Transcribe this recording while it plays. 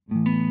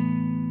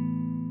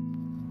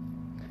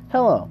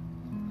Hello,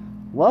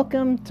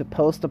 welcome to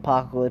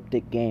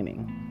Post-Apocalyptic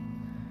Gaming,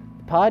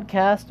 the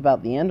podcast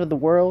about the end of the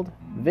world,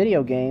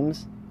 video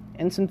games,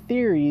 and some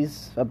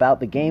theories about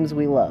the games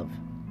we love.